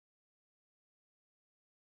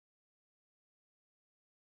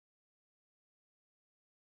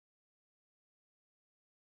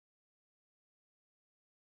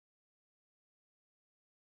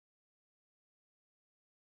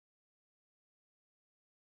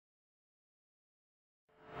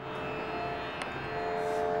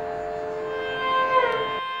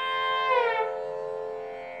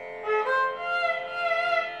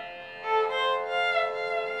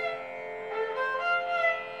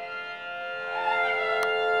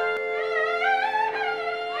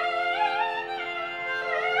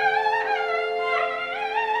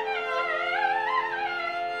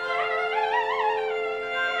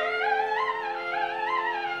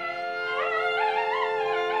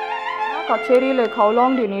kacheri, like how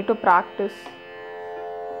long do you need to practice?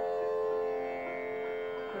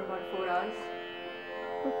 For about 4 hours.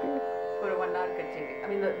 Okay. For a 1 hour kacheri. I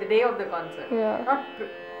mean the day of the concert. Yeah. Not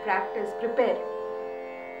practice, prepare.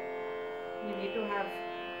 You need to have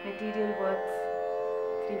material worth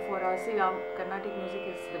 3-4 hours. See, Carnatic music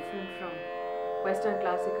is different from Western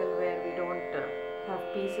classical, where we don't have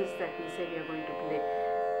pieces that we say we are going to play.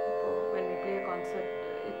 So when we play a concert,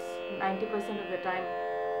 it's 90% of the time,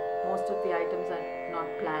 most of the items are not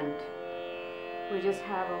planned. We just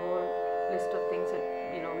have a whole list of things that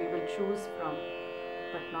we will choose from,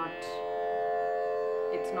 but not.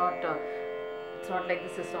 It's not like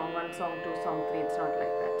this is song 1, song 2, song 3. It's not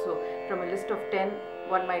like that. So from a list of 10,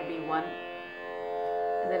 one might be 1.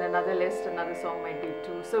 And then another list, another song might be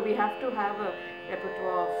 2. So we have to have a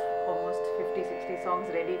repertoire of almost 50-60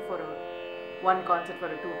 songs ready for one concert, for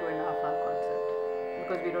a 2.5 hour concert,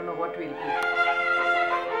 because we don't know what we'll play.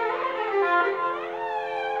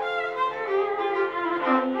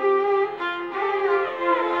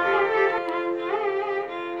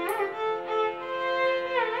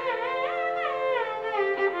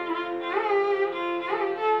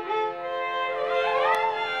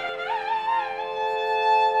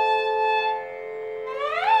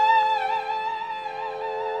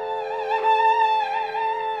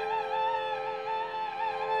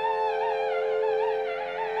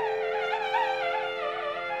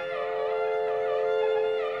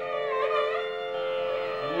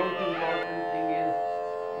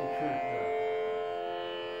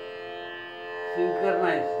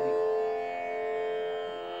 Synchronize the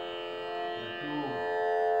 2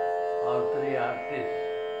 or 3 artists.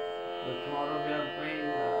 So tomorrow we are playing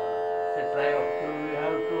it's a tryout. So we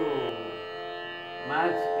have to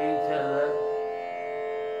match each other,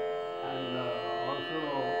 and also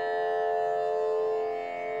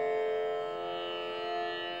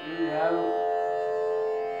we have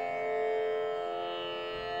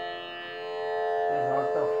a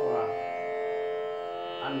lot of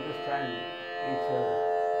understanding each other,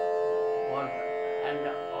 and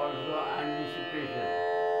also anticipation.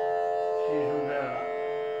 She should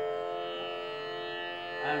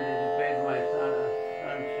anticipate, my son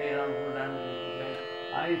Sriram should anticipate,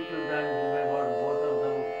 I should anticipate what both of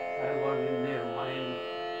them have got in their minds.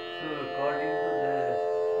 So according to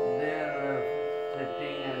their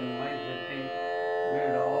setting and my setting, we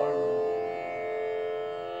will all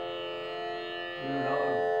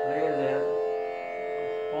play their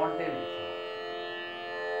spontaneous.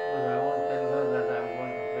 Because I won't tell her that I am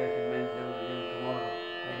going to play Cement tomorrow.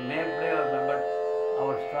 I may play, but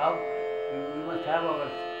our stock, we must have our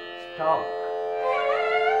stock.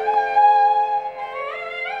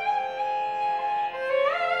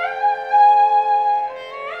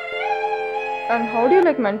 And how do you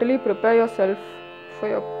like mentally prepare yourself for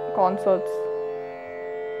your concerts?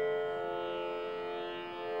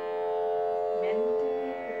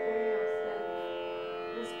 Mentally prepare yourself.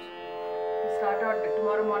 Just start out.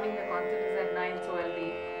 Tomorrow morning the concert is at 9, so I'll be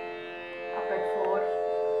up at 4,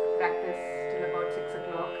 practice till about 6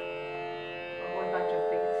 o'clock. A whole bunch of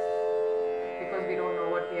things, because we don't know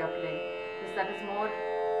what we are playing. Because that is more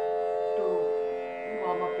to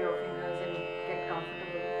warm up your fingers and get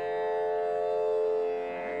comfortable.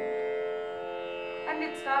 And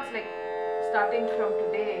it starts starting from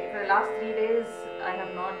today. For the last 3 days, I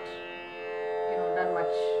have not, done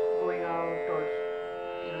much going out, or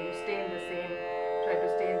you stay in the same, try to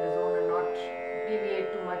stay in the zone and not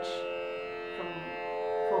deviate too much from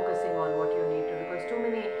focusing on what you need to, because too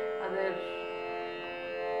many other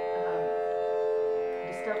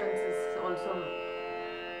disturbances also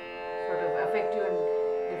sort of affect you in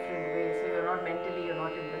different ways. So you're not mentally, you're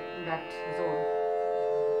not in that zone.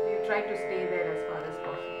 So you try to stay there as far as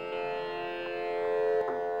possible.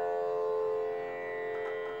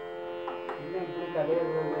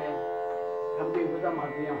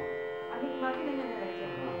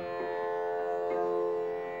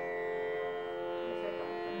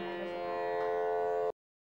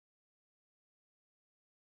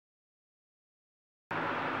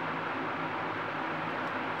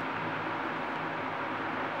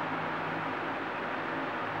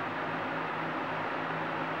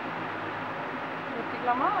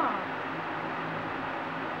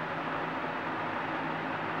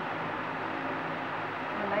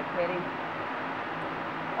 I like wearing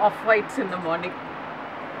off-whites in the morning.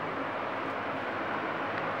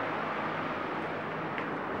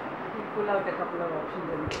 We pull out a couple of options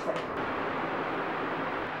and decide.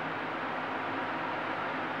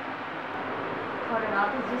 For an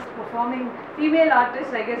artist just performing, female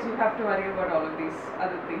artist, I guess you have to worry about all of these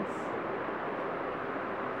other things.